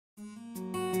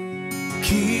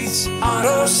Keith's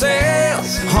Auto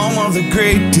Sales, home of the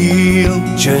great deal.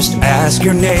 Just ask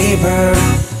your neighbor.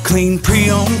 Clean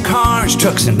pre-owned cars,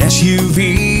 trucks and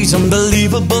SUVs,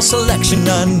 unbelievable selection,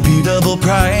 unbeatable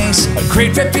price. A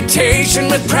great reputation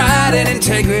with pride and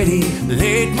integrity.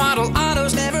 Late model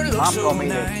autos never look Mom so told me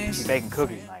nice. that she's baking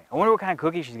cookies tonight. I wonder what kind of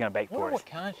cookies she's gonna bake for us. What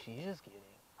kind she is getting?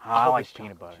 I like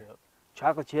peanut butter.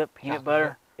 Chocolate chip, peanut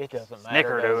butter, It doesn't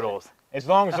matter. snickerdoodles. As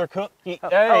long as they're cooked. Hey.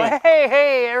 Oh,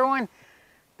 hey, everyone.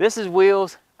 This is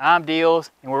Wheels, I'm Deals,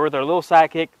 and we're with our little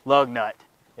sidekick, Lugnut.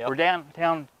 Yep. We're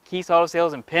downtown Keith's Auto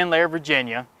Sales in Penn Laird,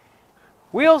 Virginia.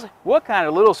 Wheels, what kind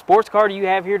of little sports car do you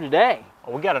have here today?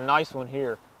 Oh, we got a nice one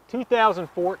here.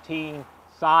 2014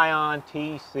 Scion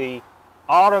TC,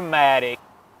 automatic.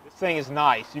 This thing is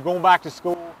nice. You're going back to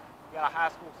school, you got a high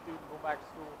school student going back to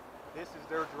school, this is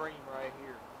their dream right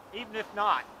here. Even if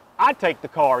not, I'd take the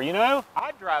car, you know?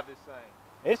 I'd drive this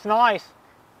thing. It's nice.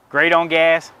 Great on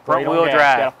gas, front wheel Great on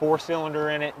gas. drive. Got a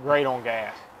 4-cylinder in it, great on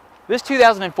gas. This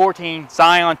 2014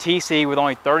 Scion TC with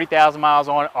only 30,000 miles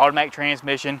on it, automatic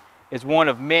transmission, is one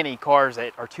of many cars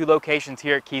that are two locations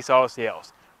here at Keith's Auto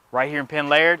Sales. Right here in Penn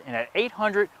Laird and at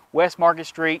 800 West Market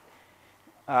Street,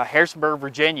 Harrisonburg,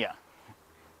 Virginia.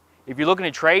 If you're looking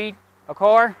to trade a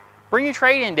car, bring your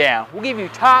trade-in down. We'll give you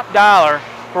top dollar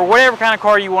for whatever kind of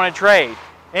car you want to trade.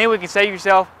 And we can save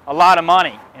yourself a lot of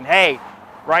money. And hey,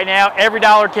 right now, every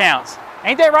dollar counts.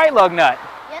 Ain't that right, Lugnut?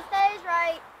 Yes, that is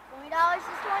right. $20 is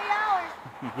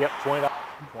 $20. Yep, $20.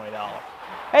 $20.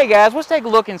 Hey guys, let's take a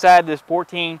look inside this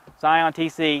 14 Scion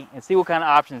TC and see what kind of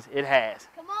options it has.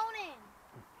 Come on in.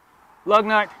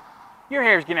 Lugnut, your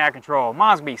hair's getting out of control.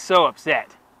 Mom's gonna be so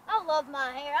upset. I love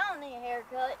my hair. I don't need a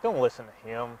haircut. Don't listen to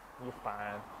him. You're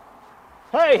fine.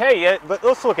 Hey, but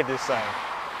let's look at this thing.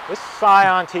 This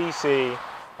Scion TC,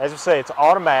 as I say, it's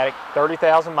automatic,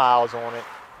 30,000 miles on it.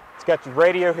 It's got your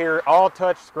radio here, all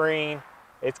touch screen.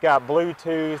 It's got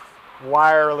Bluetooth,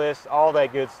 wireless, all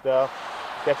that good stuff.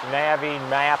 It's got your Navi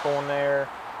map on there.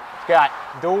 It's got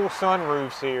dual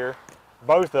sunroofs here,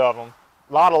 both of them.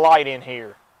 A lot of light in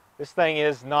here. This thing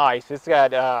is nice. It's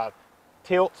got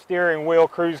tilt steering wheel,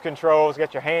 cruise control. It's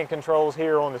got your hand controls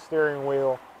here on the steering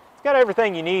wheel. It's got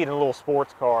everything you need in a little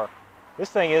sports car. This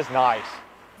thing is nice.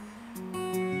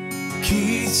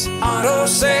 Keith's Auto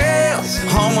Sales,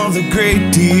 home of the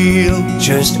great deal.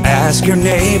 Just ask your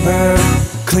neighbor.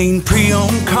 Clean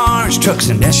pre-owned cars, trucks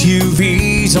and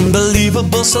SUVs,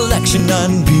 unbelievable selection,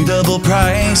 unbeatable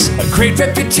price. A great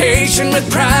reputation with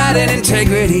pride and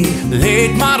integrity.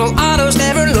 Late model autos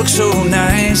never look so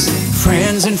nice.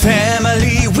 Friends and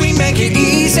family, we make it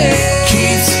easy.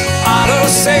 Keith's Auto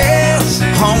Sales,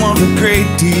 home of the great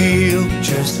deal.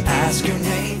 Just ask your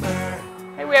neighbor.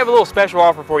 Hey, we have a little special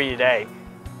offer for you today.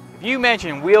 If you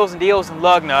mention Wheels and Deals and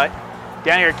Lugnut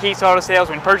down here at Keith's Auto Sales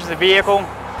when you purchase a vehicle,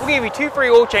 we'll give you 2 free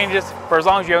oil changes for as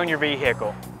long as you own your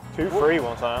vehicle. 2 free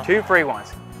ones, huh? 2 free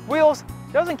ones. Wheels,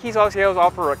 doesn't Keith's Auto Sales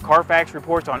offer Carfax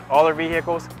reports on all their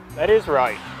vehicles? That is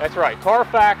right. That's right.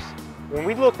 Carfax, when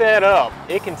we look that up,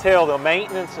 it can tell the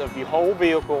maintenance of your whole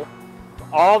vehicle,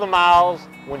 all the miles,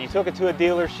 when you took it to a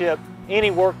dealership,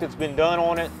 any work that's been done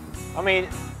on it. I mean,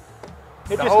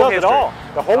 it just does it all.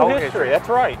 The whole history, that's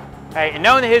right. Hey, and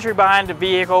knowing the history behind the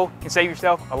vehicle can save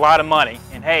yourself a lot of money.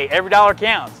 And hey, every dollar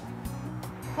counts.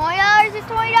 $20 is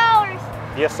 $20.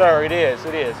 Yes, sir, it is.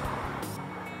 It is.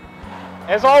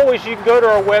 As always, you can go to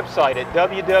our website at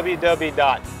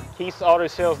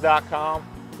www.keithsautosales.com,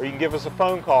 or you can give us a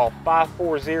phone call,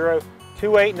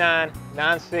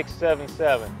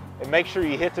 540-289-9677. And make sure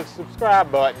you hit the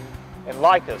subscribe button and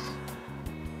like us.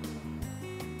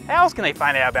 How else can they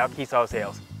find out about Keith's Auto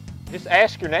Sales? Just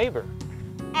ask your neighbor.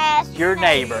 Ask Your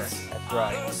neighbor. That's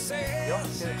right.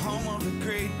 Home of the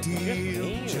great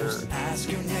deal. Just ask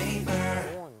your neighbor.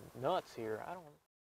 Going nuts here. I don't